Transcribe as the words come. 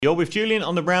You're with Julian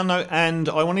on the Brown Note, and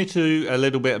I wanted to a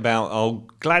little bit about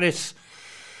Gladys,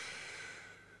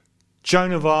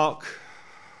 Joan of Arc,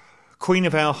 Queen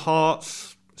of our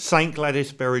Hearts, Saint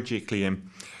Gladys Berejiklian.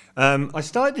 I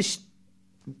started this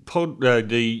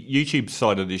the YouTube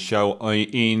side of this show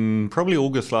in probably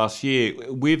August last year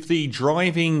with the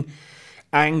driving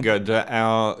anger that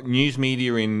our news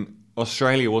media in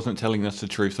Australia wasn't telling us the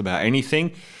truth about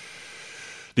anything.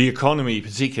 The economy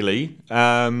particularly,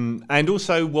 and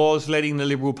also was letting the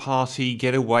Liberal Party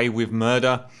get away with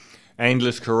murder,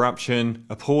 endless corruption,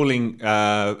 appalling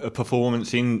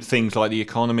performance in things like the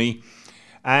economy,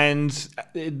 and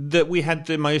that we had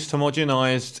the most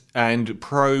homogenised and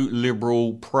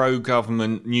pro-Liberal,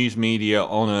 pro-government news media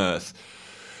on earth.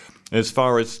 As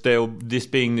far as this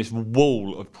being this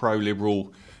wall of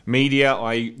pro-Liberal media,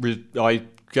 I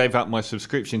gave up my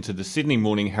subscription to the Sydney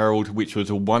Morning Herald, which was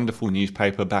a wonderful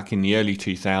newspaper back in the early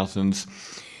 2000s,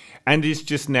 and is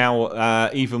just now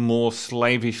even more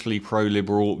slavishly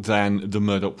pro-liberal than the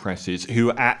Murdoch presses,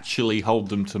 who actually hold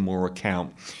them to more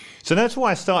account. So that's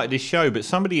why I started this show, but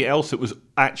somebody else that was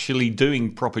actually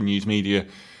doing proper news media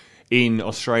in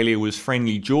Australia was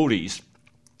FriendlyJordies,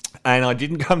 and I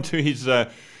didn't come to his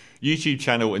YouTube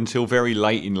channel until very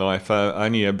late in life,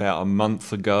 only about a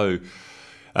month ago.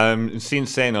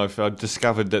 Since then, I've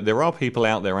discovered that there are people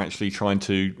out there actually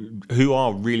who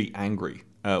are really angry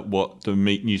at what the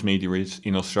news media is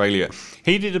in Australia.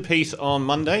 He did a piece on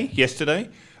yesterday,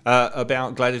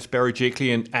 about Gladys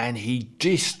Berejiklian, and he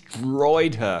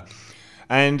destroyed her.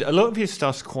 And a lot of his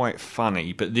stuff's quite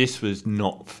funny, but this was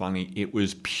not funny. It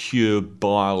was pure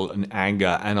bile and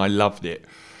anger, and I loved it.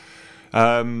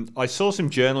 I saw some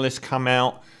journalists come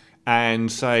out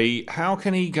and say, how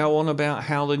can he go on about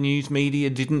how the news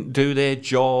media didn't do their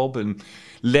job and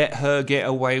let her get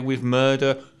away with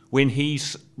murder when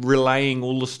he's relaying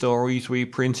all the stories we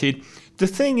printed? The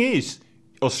thing is,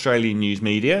 Australian news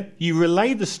media, you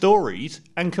relay the stories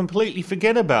and completely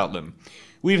forget about them.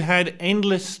 We've had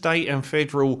endless state and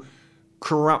federal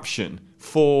corruption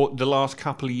for the last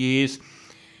couple of years.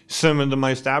 Some of the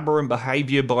most aberrant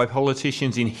behaviour by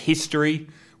politicians in history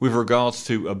with regards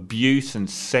to abuse and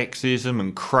sexism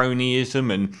and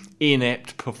cronyism and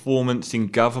inept performance in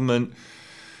government.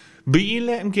 But you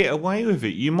let them get away with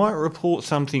it. You might report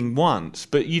something once,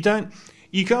 but you can't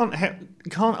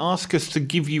ask us to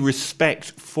give you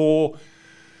respect for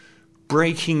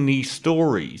breaking these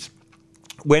stories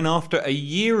when after a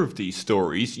year of these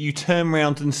stories you turn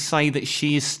around and say that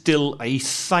she is still a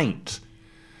saint.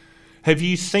 Have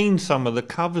you seen some of the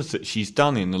covers that she's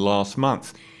done in the last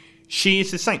month? She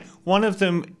is a saint.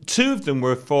 Two of them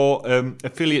were for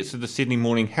affiliates of the Sydney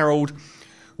Morning Herald.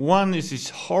 One is this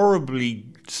horribly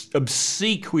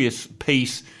obsequious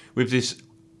piece with this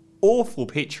awful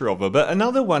picture of her, but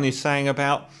another one is saying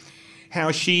about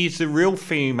how she's the real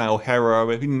female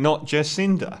heroine, not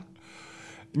Jacinda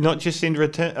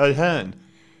Ardern.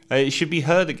 It should be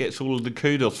her that gets all of the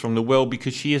kudos from the world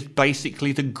because she is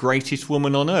basically the greatest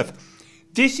woman on earth.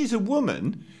 This is a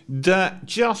woman that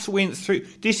just went through.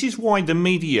 This is why the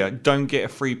media don't get a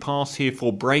free pass here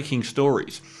for breaking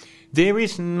stories. There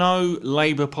is no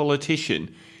Labour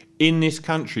politician in this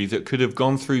country that could have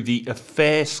gone through the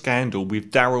affair scandal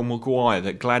with Daryl Maguire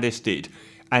that Gladys did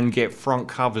and get front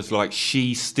covers like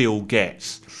she still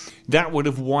gets. That would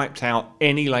have wiped out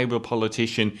any Labour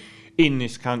politician in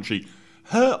this country.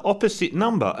 Her opposite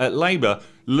number at Labour,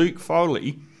 Luke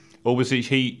Foley, or was it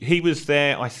he was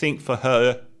there, I think, for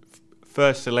her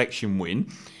first election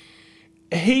win.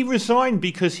 He resigned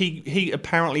because he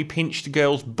apparently pinched a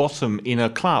girl's bottom in a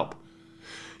club.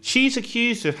 She's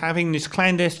accused of having this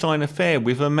clandestine affair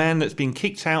with a man that's been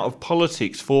kicked out of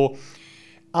politics for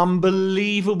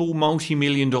unbelievable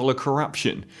multi-million-dollar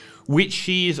corruption, which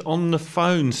she is on the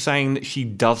phone saying that she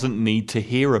doesn't need to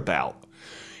hear about.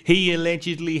 He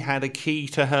allegedly had a key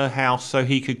to her house so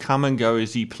he could come and go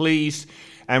as he pleased,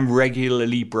 and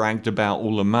regularly bragged about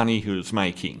all the money he was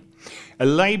making. A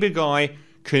Labour guy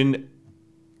can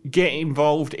get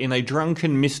involved in a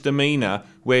drunken misdemeanour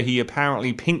where he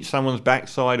apparently pinched someone's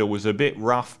backside or was a bit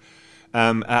rough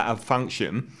at a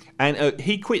function, and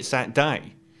he quits that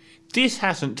day. This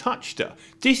hasn't touched her.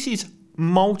 This is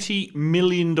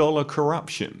multi-million-dollar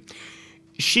corruption.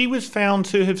 She was found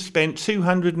to have spent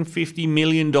 $250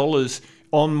 million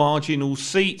on marginal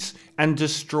seats and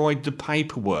destroyed the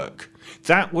paperwork.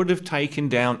 That would have taken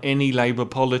down any Labour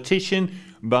politician,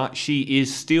 but she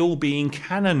is still being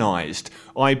canonised.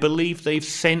 I believe they've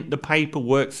sent the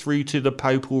paperwork through to the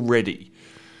Pope already.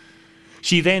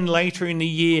 She then later in the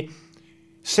year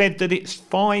said that it's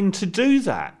fine to do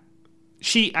that.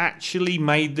 She actually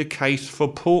made the case for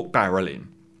pork barrelling.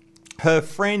 Her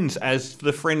friends, as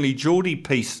the Friendly Geordie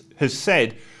piece has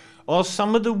said, are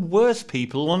some of the worst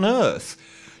people on earth.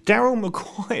 Daryl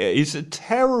Maguire is a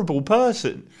terrible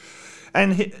person.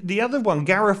 And the other one,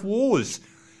 Gareth Wars,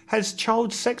 has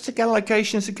child sex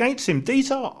allegations against him. These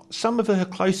are some of her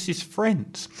closest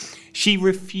friends. She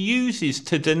refuses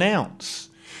to denounce.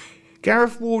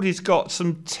 Gareth Ward has got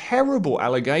some terrible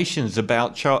allegations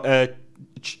about child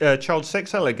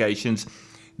sex allegations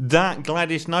that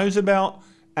Gladys knows about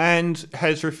and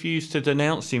has refused to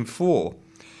denounce him for.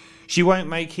 She won't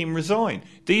make him resign.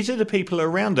 These are the people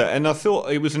around her. And I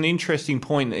thought it was an interesting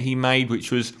point that he made,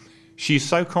 which was she's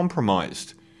so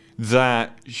compromised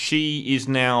that she is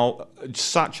now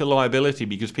such a liability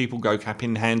because people go cap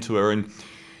in hand to her and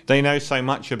they know so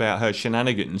much about her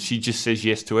shenanigans. She just says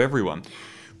yes to everyone.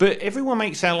 But everyone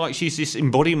makes it sound like she's this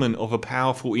embodiment of a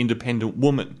powerful, independent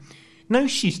woman. No,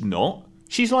 she's not.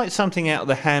 She's like something out of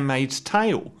the Handmaid's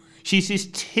Tale. She's this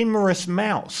timorous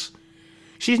mouse.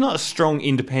 She's not a strong,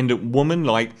 independent woman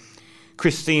like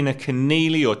Christina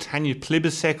Keneally or Tanya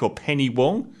Plibersek or Penny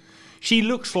Wong. She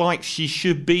looks like she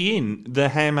should be in the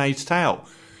Handmaid's Tale,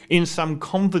 in some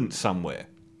convent somewhere.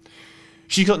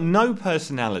 She's got no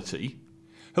personality.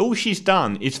 All she's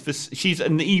done is she's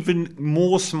an even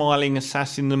more smiling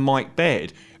assassin than Mike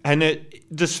Baird. And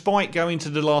despite going to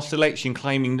the last election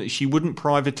claiming that she wouldn't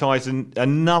privatise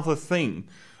another thing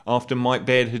after Mike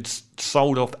Baird had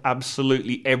sold off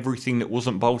absolutely everything that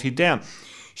wasn't bolted down,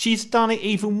 she's done it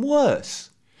even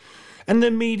worse. And the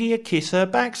media kiss her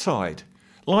backside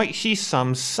like she's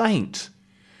some saint.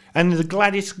 And the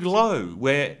Gladys glow,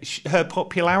 where her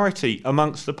popularity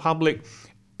amongst the public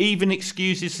even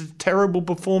excuses the terrible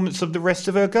performance of the rest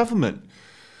of her government.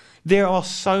 There are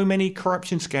so many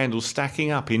corruption scandals stacking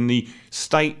up in the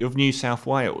state of New South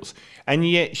Wales, and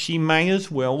yet she may as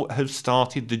well have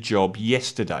started the job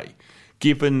yesterday,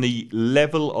 given the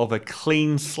level of a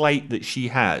clean slate that she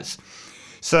has.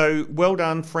 So, well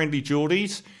done, Friendly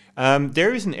Geordies.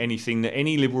 There isn't anything that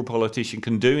any Liberal politician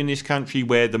can do in this country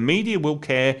where the media will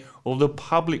care or the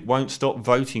public won't stop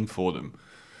voting for them.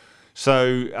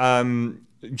 So,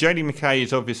 Jodie McKay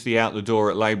is obviously out the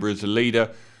door at Labour as a leader.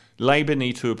 Labour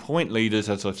need to appoint leaders,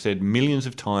 as I've said millions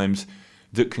of times,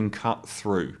 that can cut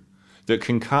through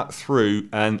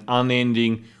an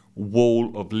unending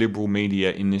wall of Liberal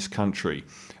media in this country.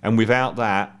 And without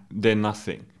that, they're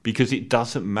nothing. Because it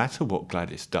doesn't matter what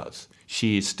Gladys does.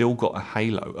 She has still got a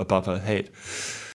halo above her head.